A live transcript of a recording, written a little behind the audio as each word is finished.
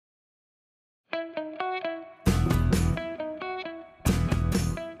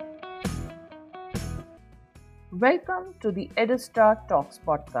Welcome to the EduStar Talks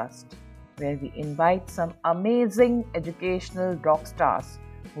podcast, where we invite some amazing educational rock stars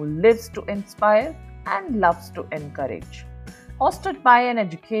who lives to inspire and loves to encourage. Hosted by an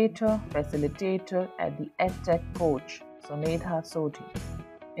educator, facilitator, and the EdTech coach, Sumedha Sodhi.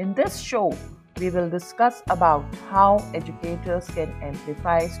 In this show, we will discuss about how educators can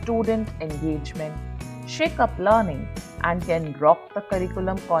amplify student engagement, shake up learning, and can rock the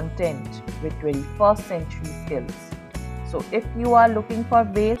curriculum content with 21st century skills. So, if you are looking for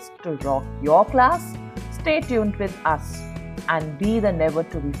ways to rock your class, stay tuned with us and be the never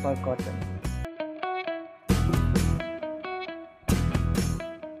to be forgotten.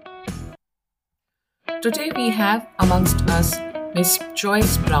 Today, we have amongst us Miss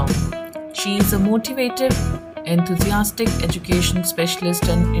Joyce Brown. She is a motivated, enthusiastic education specialist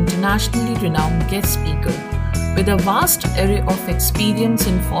and internationally renowned guest speaker with a vast array of experience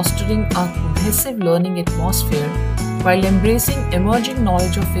in fostering a cohesive learning atmosphere while embracing emerging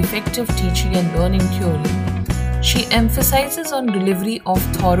knowledge of effective teaching and learning theory. She emphasizes on delivery of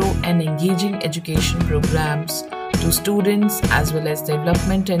thorough and engaging education programs to students as well as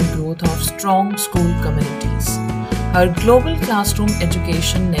development and growth of strong school communities. Her Global Classroom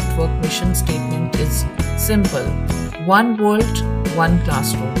Education Network mission statement is simple: one world, one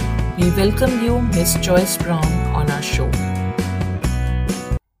classroom. We welcome you, Ms. Joyce Brown, on our show.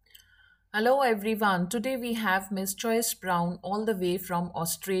 Hello everyone. Today we have Ms. Joyce Brown all the way from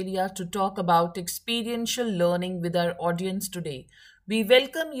Australia to talk about experiential learning with our audience today. We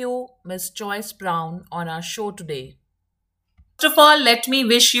welcome you, Ms. Joyce Brown, on our show today. First of all, let me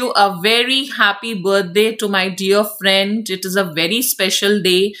wish you a very happy birthday to my dear friend. It is a very special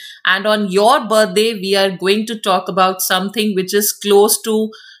day, and on your birthday, we are going to talk about something which is close to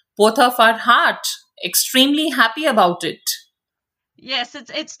both of our heart. Extremely happy about it. Yes,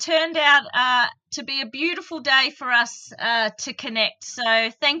 it's turned out to be a beautiful day for us to connect.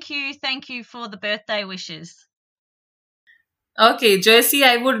 So thank you for the birthday wishes. Okay, Joycey,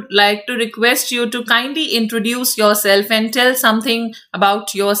 I would like to request you to kindly introduce yourself and tell something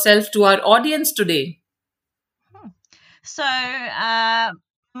about yourself to our audience today. So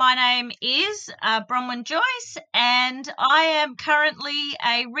my name is Bronwyn Joyce, and I am currently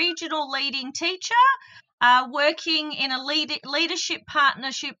a regional leading teacher working in a leadership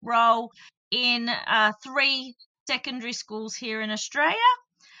partnership role in 3 secondary schools here in Australia.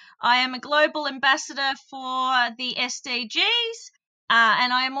 I am a global ambassador for the SDGs,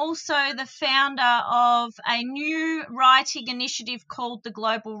 and I am also the founder of a new writing initiative called the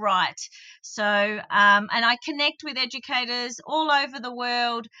Global Write. So, and I connect with educators all over the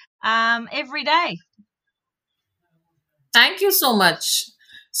world every day. Thank you so much.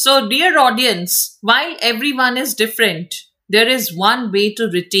 So, dear audience, while everyone is different, there is one way to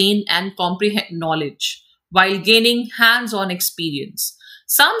retain and comprehend knowledge while gaining hands on experience.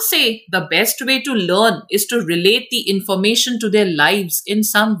 Some say the best way to learn is to relate the information to their lives in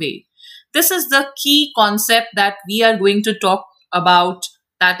some way. This is the key concept that we are going to talk about,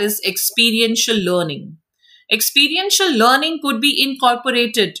 that is experiential learning. Experiential learning could be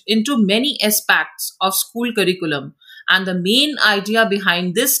incorporated into many aspects of school curriculum, and the main idea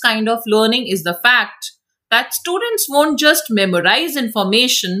behind this kind of learning is the fact that students won't just memorize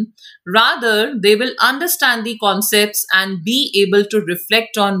information, rather, they will understand the concepts and be able to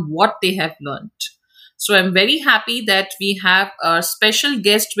reflect on what they have learned. So, I'm very happy that we have a special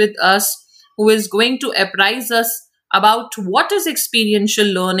guest with us who is going to apprise us about what is experiential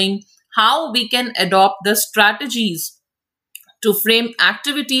learning, how we can adopt the strategies to frame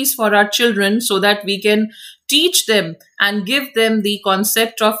activities for our children so that we can teach them and give them the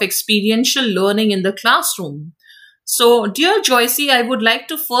concept of experiential learning in the classroom. So, dear Joycey, I would like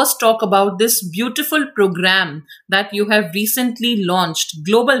to first talk about this beautiful program that you have recently launched,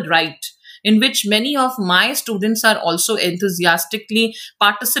 Global Right, in which many of my students are also enthusiastically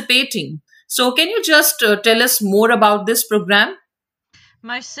participating. So, can you just tell us more about this program?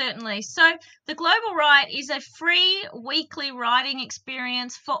 Most certainly. So, the Global Write is a free weekly writing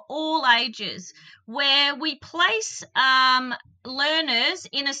experience for all ages where we place learners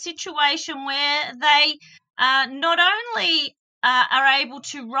in a situation where they not only are able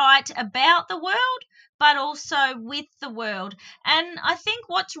to write about the world, but also with the world. And I think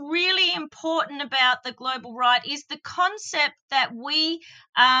what's really important about the Global Write is the concept that we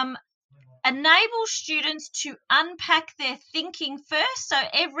enable students to unpack their thinking first. So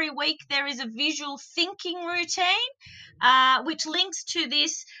every week there is a visual thinking routine, which links to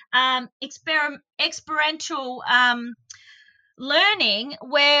this experiential learning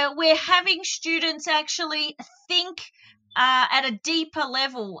where we're having students actually think at a deeper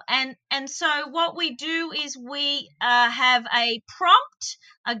level. And so what we do is we have a prompt,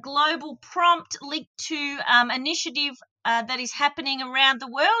 a global prompt linked to initiative that is happening around the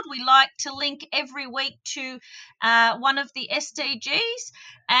world. We like to link every week to one of the SDGs,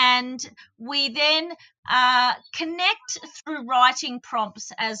 and we then connect through writing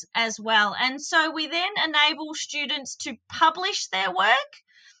prompts as well. And so we then enable students to publish their work,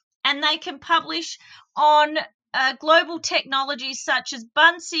 and they can publish on global technologies such as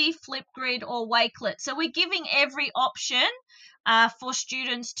Buncee, Flipgrid, or Wakelet. So we're giving every option for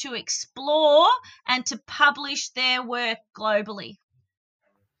students to explore and to publish their work globally.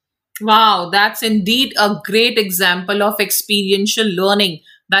 Wow, that's indeed a great example of experiential learning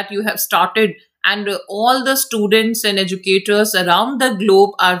that you have started. And all the students and educators around the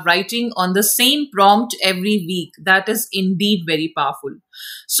globe are writing on the same prompt every week. That is indeed very powerful.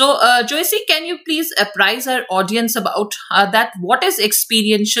 So, Joycey, can you please apprise our audience about that? What is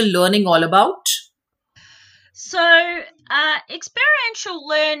experiential learning all about? So, experiential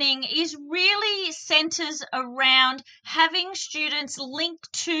learning is really centers around having students link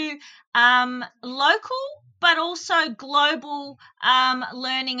to local but also global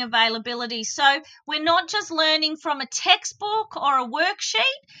learning availability. So, we're not just learning from a textbook or a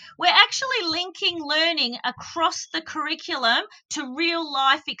worksheet, we're actually linking learning across the curriculum to real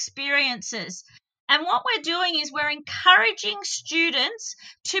life experiences. And what we're doing is we're encouraging students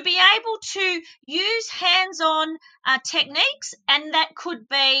to be able to use hands on techniques, and that could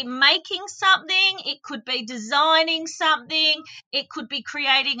be making something, it could be designing something, it could be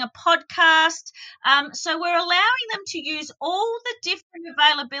creating a podcast. So we're allowing them to use all the different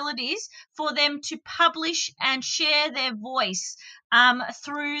availabilities for them to publish and share their voice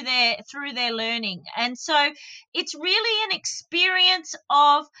through their learning. And so it's really an experience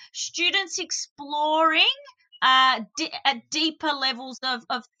of students exploring at deeper levels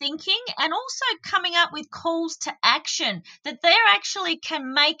of thinking, and also coming up with calls to action that they actually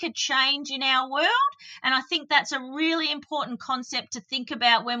can make a change in our world. And I think that's a really important concept to think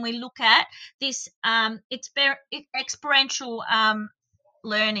about when we look at this experiential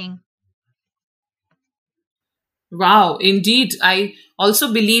learning. Wow, indeed. I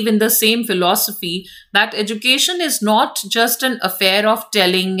also believe in the same philosophy that education is not just an affair of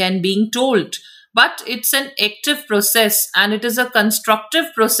telling and being told, but it's an active process, and it is a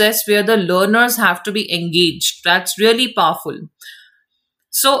constructive process where the learners have to be engaged. That's really powerful.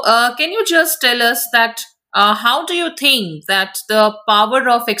 So, can you just tell us that how do you think that the power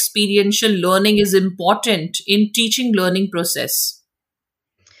of experiential learning is important in teaching learning process?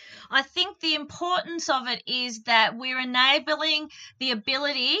 I think the importance of it is that we're enabling the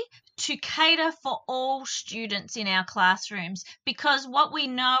ability to cater for all students in our classrooms, because what we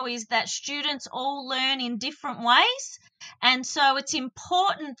know is that students all learn in different ways. And so it's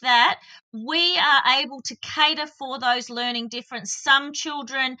important that we are able to cater for those learning difference. Some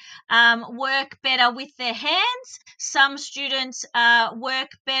children work better with their hands, some students work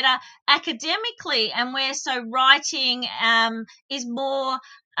better academically, and where so writing is more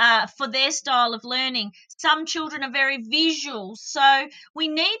for their style of learning. Some children are very visual, so we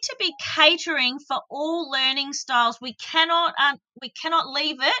need to be catering for all learning styles. We cannot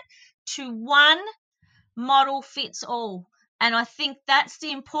leave it to one model fits all. And I think that's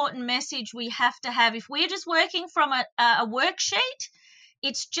the important message we have to have. If we're just working from a worksheet,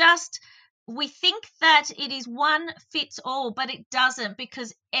 it's just, we think that it is one fits all, but it doesn't,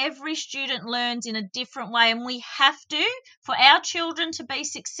 because every student learns in a different way. And we have to, for our children to be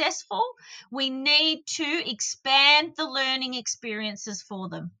successful, we need to expand the learning experiences for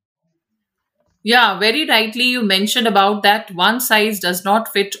them. Yeah, very rightly you mentioned about that one size does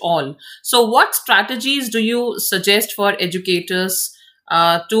not fit all. So, what strategies do you suggest for educators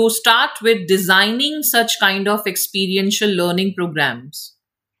to start with designing such kind of experiential learning programs?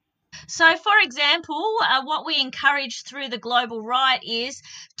 So, for example, what we encourage through the Global Right is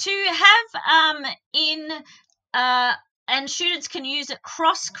to have in uh, and students can use it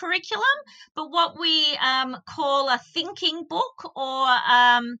cross curriculum, but what we call a thinking book, or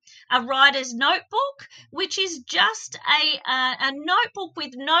a writer's notebook, which is just a notebook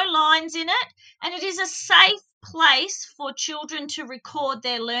with no lines in it, and it is a safe place for children to record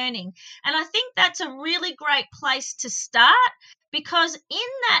their learning. And I think that's a really great place to start, because in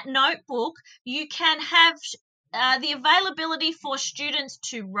that notebook you can have the availability for students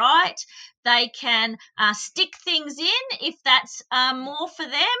to write. They can stick things in if that's more for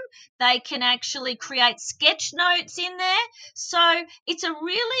them. They can actually create sketch notes in there. So it's a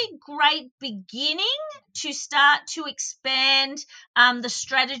really great beginning to start to expand the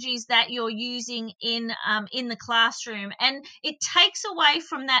strategies that you're using in the classroom, and it takes away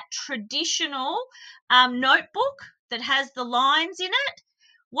from that traditional notebook that has the lines in it.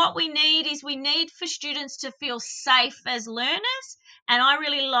 What we need for students to feel safe as learners. And I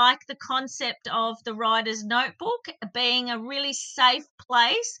really like the concept of the writer's notebook being a really safe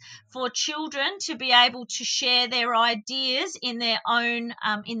place for children to be able to share their ideas in their own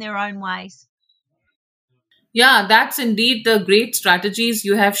ways. Yeah, that's indeed the great strategies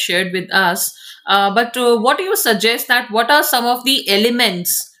you have shared with us. But what do you suggest that what are some of the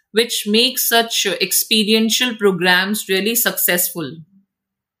elements which make such experiential programs really successful?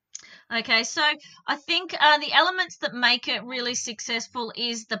 Okay, so I think the elements that make it really successful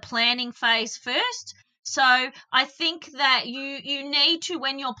is the planning phase first. So I think that you need to,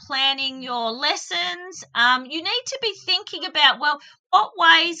 when you're planning your lessons, you need to be thinking about, well, what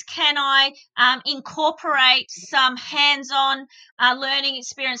ways can I incorporate some hands-on learning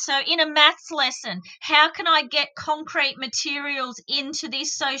experience? So in a maths lesson, how can I get concrete materials into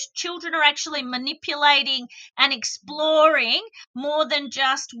this so children are actually manipulating and exploring more than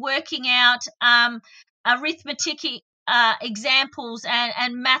just working out arithmetic examples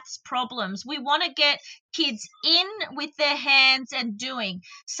and maths problems. We want to get kids in with their hands and doing.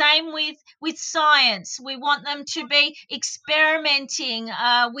 Same with science. We want them to be experimenting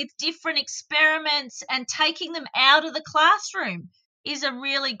with different experiments, and taking them out of the classroom is a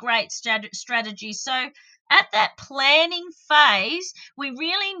really great strategy. So at that planning phase, we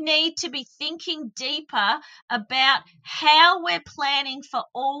really need to be thinking deeper about how we're planning for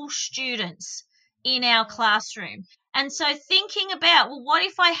all students in our classroom. And so thinking about, well, what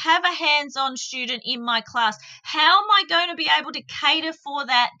if I have a hands-on student in my class? How am I going to be able to cater for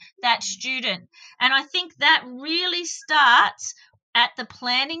that student? And I think that really starts at the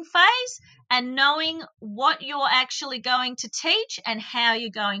planning phase and knowing what you're actually going to teach and how you're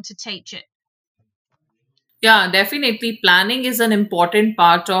going to teach it. Yeah, definitely. Planning is an important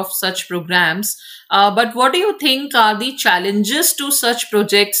part of such programs. But what do you think are the challenges to such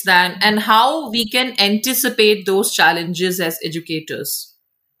projects then, and how we can anticipate those challenges as educators?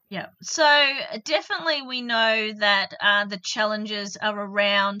 Yeah. So definitely we know that the challenges are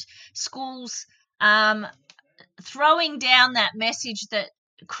around schools um, throwing down that message that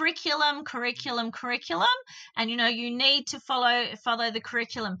curriculum, curriculum, curriculum, and you need to follow the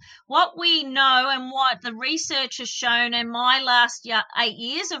curriculum. What we know and what the research has shown, and my last 8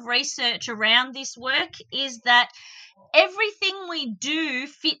 years of research around this work, is that everything we do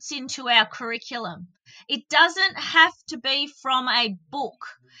fits into our curriculum. It doesn't have to be from a book.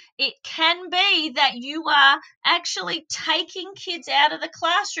 It can be that you are actually taking kids out of the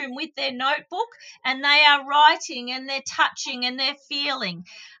classroom with their notebook, and they are writing and they're touching and they're feeling.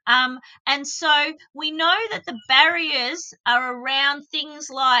 And so we know that the barriers are around things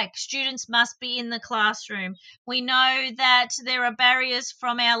like students must be in the classroom. We know that there are barriers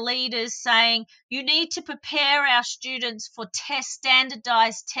from our leaders saying you need to prepare our students for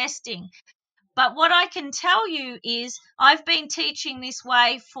standardized testing. But what I can tell you is I've been teaching this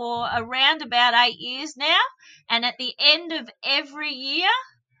way for around about 8 years now, and at the end of every year,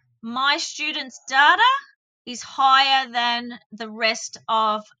 my students' data is higher than the rest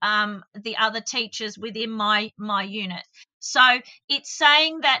of the other teachers within my unit. So it's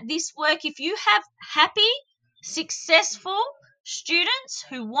saying that this work, if you have happy, successful students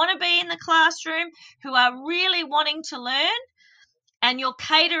who want to be in the classroom, who are really wanting to learn, and you're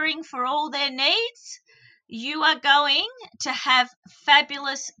catering for all their needs, you are going to have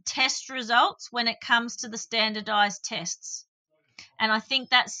fabulous test results when it comes to the standardized tests. And I think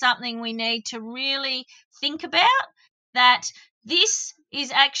that's something we need to really think about, that this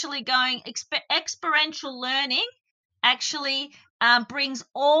is actually going experiential learning actually brings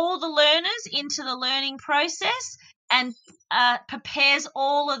all the learners into the learning process and prepares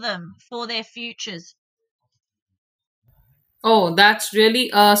all of them for their futures. Oh, that's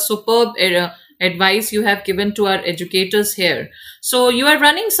really a superb advice you have given to our educators here. So, you are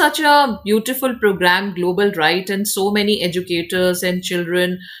running such a beautiful program, Global Right, and so many educators and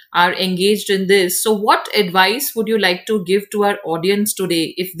children are engaged in this. So, what advice would you like to give to our audience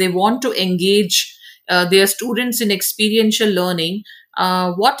today if they want to engage their students in experiential learning?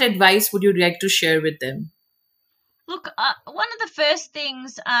 What advice would you like to share with them? Look, one of the first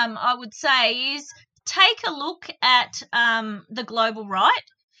things I would say is take a look at the global right.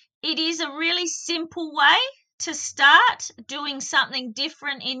 It is a really simple way to start doing something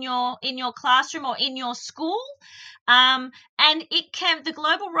different in your classroom or in your school. And the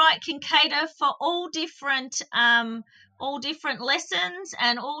global right can cater for all different lessons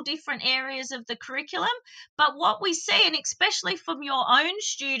and all different areas of the curriculum. But what we see, and especially from your own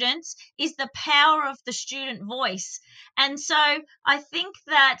students, is the power of the student voice. And so I think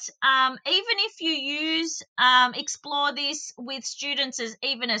that even if you explore this with students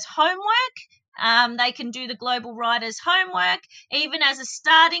as homework, they can do the global writers homework, even as a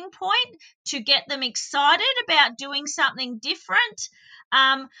starting point to get them excited about doing something different.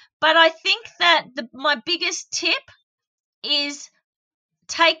 But I think that my biggest tip is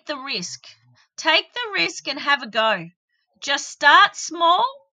take the risk. Take the risk and have a go. Just start small,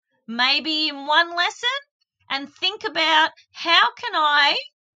 maybe in one lesson, and think about how can I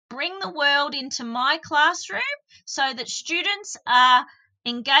bring the world into my classroom so that students are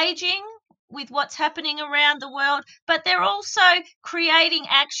engaging with what's happening around the world, but they're also creating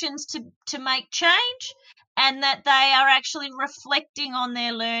actions to make change, and that they are actually reflecting on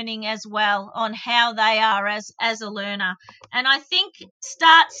their learning as well, on how they are as a learner. And I think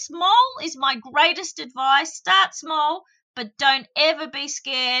start small is my greatest advice. Start small, but don't ever be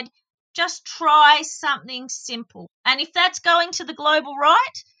scared. Just try something simple. And if that's going to the global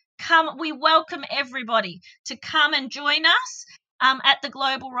right, we welcome everybody to come and join us at the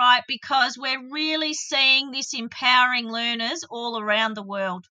global right, because we're really seeing this empowering learners all around the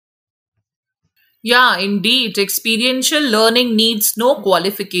world. Yeah, indeed. Experiential learning needs no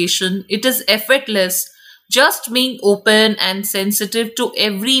qualification. It is effortless. Just being open and sensitive to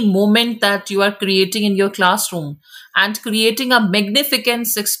every moment that you are creating in your classroom and creating a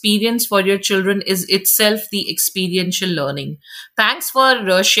magnificent experience for your children is itself the experiential learning. Thanks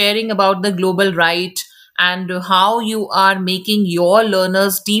for sharing about the global right and how you are making your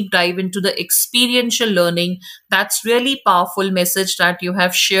learners deep dive into the experiential learning. That's really powerful message that you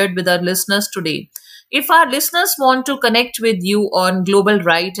have shared with our listeners today. If our listeners want to connect with you on Global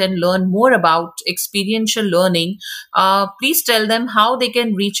Right and learn more about experiential learning, please tell them how they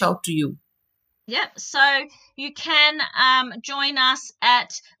can reach out to you. Yep. So you can join us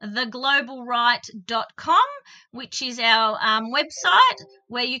at theglobalright.com, which is our website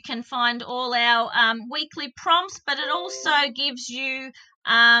where you can find all our weekly prompts, but it also gives you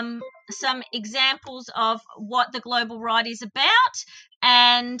some examples of what the Global Right is about,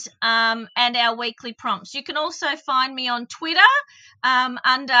 and our weekly prompts. You can also find me on Twitter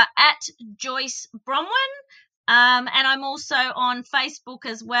under at Joyce Bromwin. And I'm also on Facebook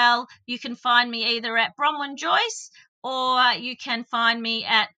as well. You can find me either at Bronwyn Joyce, or you can find me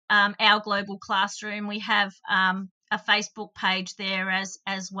at Our Global Classroom. We have a Facebook page there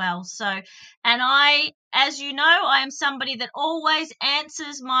as well. So, and as you know, I am somebody that always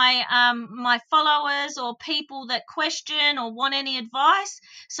answers my followers or people that question or want any advice.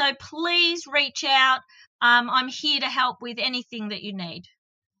 So please reach out. I'm here to help with anything that you need.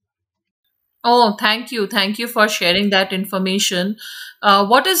 Oh, thank you. Thank you for sharing that information.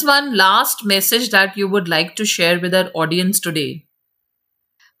 What is one last message that you would like to share with our audience today?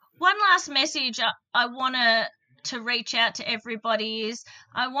 One last message I want to reach out to everybody is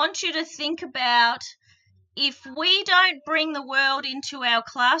I want you to think about, if we don't bring the world into our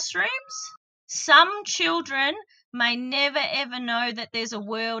classrooms, some children may never ever know that there's a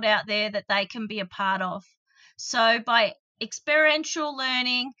world out there that they can be a part of. So by experiential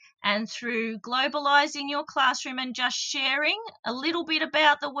learning and through globalizing your classroom and just sharing a little bit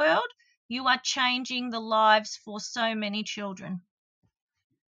about the world, you are changing the lives for so many children.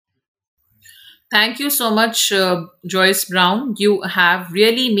 Thank you so much, Joyce Brown. You have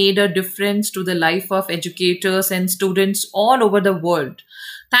really made a difference to the life of educators and students all over the world.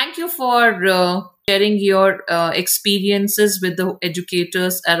 Thank you for sharing your experiences with the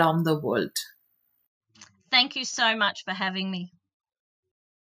educators around the world. Thank you so much for having me.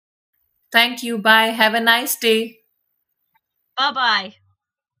 Thank you. Bye. Have a nice day. Bye-bye.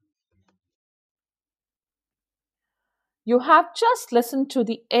 You have just listened to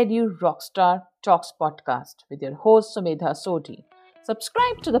the Edu Rockstar Talks podcast with your host Sumedha Sodhi.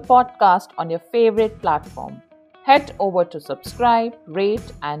 Subscribe to the podcast on your favorite platform. Head over to subscribe,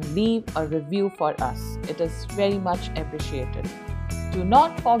 rate, and leave a review for us. It is very much appreciated. Do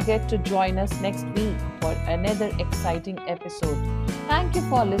not forget to join us next week for another exciting episode. Thank you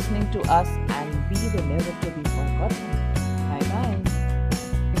for listening to us, and be the never to be forgotten. Bye bye.